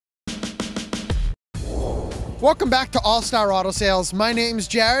Welcome back to Allstar Auto Sales. My name's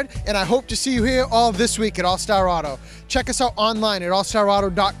Jared, and I hope to see you here all this week at Allstar Auto. Check us out online at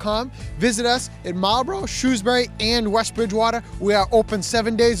allstarauto.com. Visit us in Marlboro, Shrewsbury, and West Bridgewater. We are open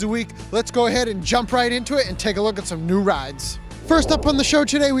 7 days a week. Let's go ahead and jump right into it and take a look at some new rides. First up on the show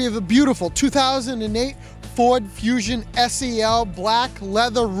today, we have a beautiful 2008 Ford Fusion SEL, black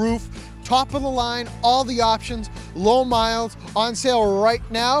leather roof, top of the line, all the options, low miles, on sale right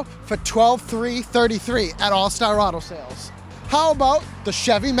now for $12,333 at Allstar Auto Sales. How about the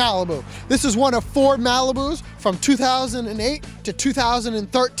Chevy Malibu? This is one of 4 Malibus from 2008 to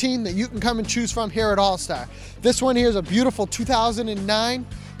 2013 that you can come and choose from here at Allstar. This one here is a beautiful 2009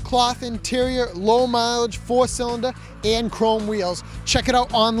 cloth interior, low mileage, 4-cylinder, and chrome wheels. Check it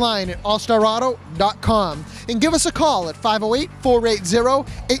out online at allstarauto.com and give us a call at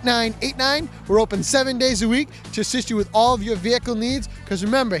 508-480-8989. We're open 7 days a week to assist you with all of your vehicle needs, because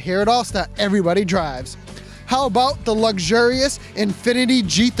remember, here at Allstar, everybody drives. How about the luxurious Infiniti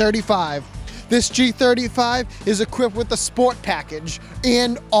G35? This G35 is equipped with the Sport Package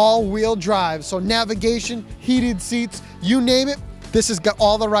and all-wheel drive, so navigation, heated seats, you name it, this has got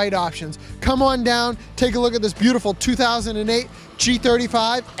all the right options. Come on down, take a look at this beautiful 2008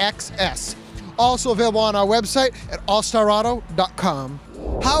 G35 XS. Also available on our website at allstarauto.com.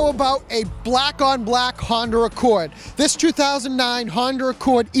 How about a black-on-black Honda Accord? This 2009 Honda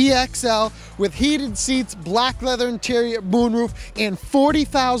Accord EXL with heated seats, black leather interior, moonroof, and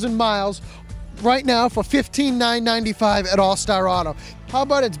 40,000 miles right now for $15,995 at Allstar Auto. How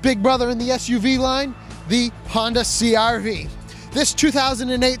about its big brother in the SUV line, the Honda CR-V? This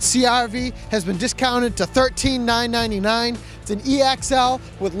 2008 CR-V has been discounted to $13,999. It's an EXL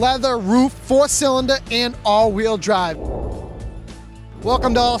with leather roof, 4-cylinder, and all-wheel drive.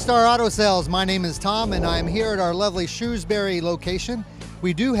 Welcome to Allstar Auto Sales. My name is Tom, and I'm here at our lovely Shrewsbury location.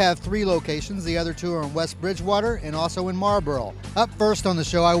 We do have 3 locations. The other 2 are in West Bridgewater and also in Marlboro. Up first on the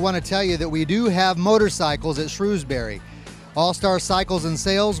show, I want to tell you that we do have motorcycles at Shrewsbury. Allstar Cycles and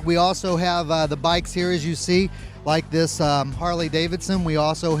Sales. We also have the bikes here, as you see, like this Harley Davidson. We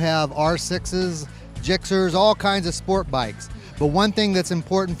also have R6s, Gixxers, all kinds of sport bikes. But one thing that's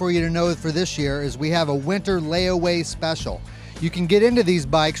important for you to know for this year is we have a winter layaway special. You can get into these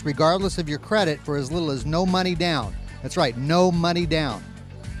bikes regardless of your credit for as little as no money down. That's right, no money down.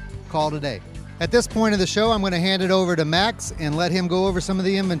 Call today. At this point of the show, I'm going to hand it over to Max and let him go over some of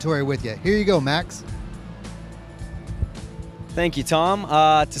the inventory with you. Here you go, Max. Thank you, Tom.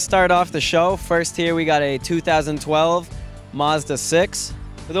 To start off the show, first here we got a 2012 Mazda 6.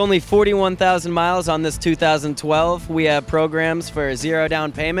 With only 41,000 miles on this 2012, we have programs for 0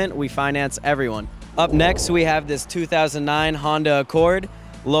 down payment. We finance everyone. Up next, we have this 2009 Honda Accord.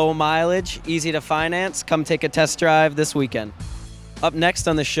 Low mileage, easy to finance. Come take a test drive this weekend. Up next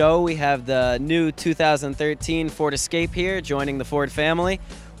on the show, we have the new 2013 Ford Escape here, joining the Ford family.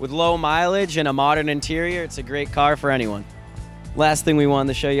 With low mileage and a modern interior, it's a great car for anyone. Last thing we wanted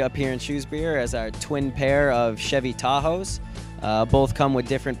to show you up here in Shrewsbury is our twin pair of Chevy Tahoes. Both come with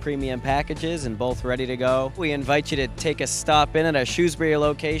different premium packages and both ready to go. We invite you to take a stop in at our Shrewsbury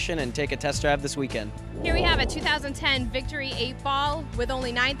location and take a test drive this weekend. Here we have a 2010 Victory 8-ball with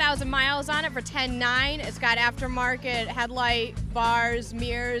only 9,000 miles on it for $10,900. It's got aftermarket headlight, bars,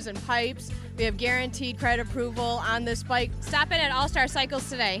 mirrors, and pipes. We have guaranteed credit approval on this bike. Stop in at Allstar Cycles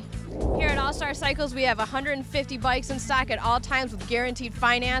today. Here at Allstar Cycles, we have 150 bikes in stock at all times with guaranteed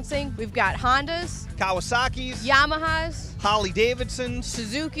financing. We've got Hondas, Kawasaki's, Yamahas, Harley Davidson's,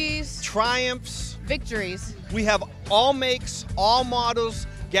 Suzuki's, Triumphs. Victories. We have all makes, all models,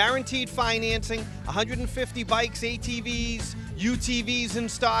 guaranteed financing, 150 bikes, ATVs, UTVs in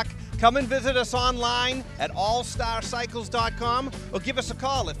stock. Come and visit us online at allstarcycles.com or give us a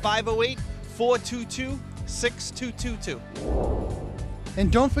call at 508-422-6222. And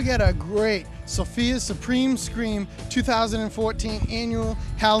don't forget our great Sophia's Supreme Scream 2014 annual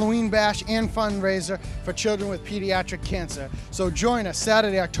Halloween bash and fundraiser for children with pediatric cancer. So join us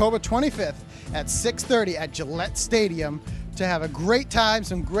Saturday, October 25th at 6:30 at Gillette Stadium to have a great time,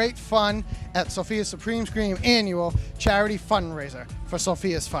 some great fun at Sophia's Supreme Scream annual charity fundraiser for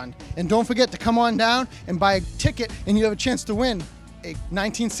Sophia's Fund. And don't forget to come on down and buy a ticket and you have a chance to win a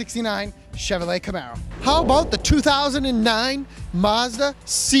 1969 Chevrolet Camaro. How about the 2009 Mazda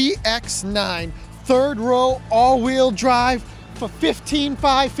CX-9, 3rd row, all-wheel drive for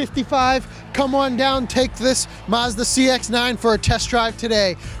 $15,555. Come on down, take this Mazda CX-9 for a test drive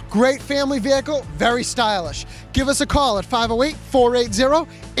today. Great family vehicle, very stylish. Give us a call at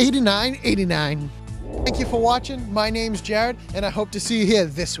 508-480-8989. Thank you for watching. My name's Jared, and I hope to see you here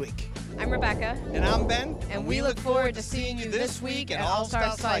this week. I'm Rebecca. And I'm Ben. And we look forward to seeing you this week at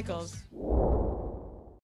Allstar Cycles.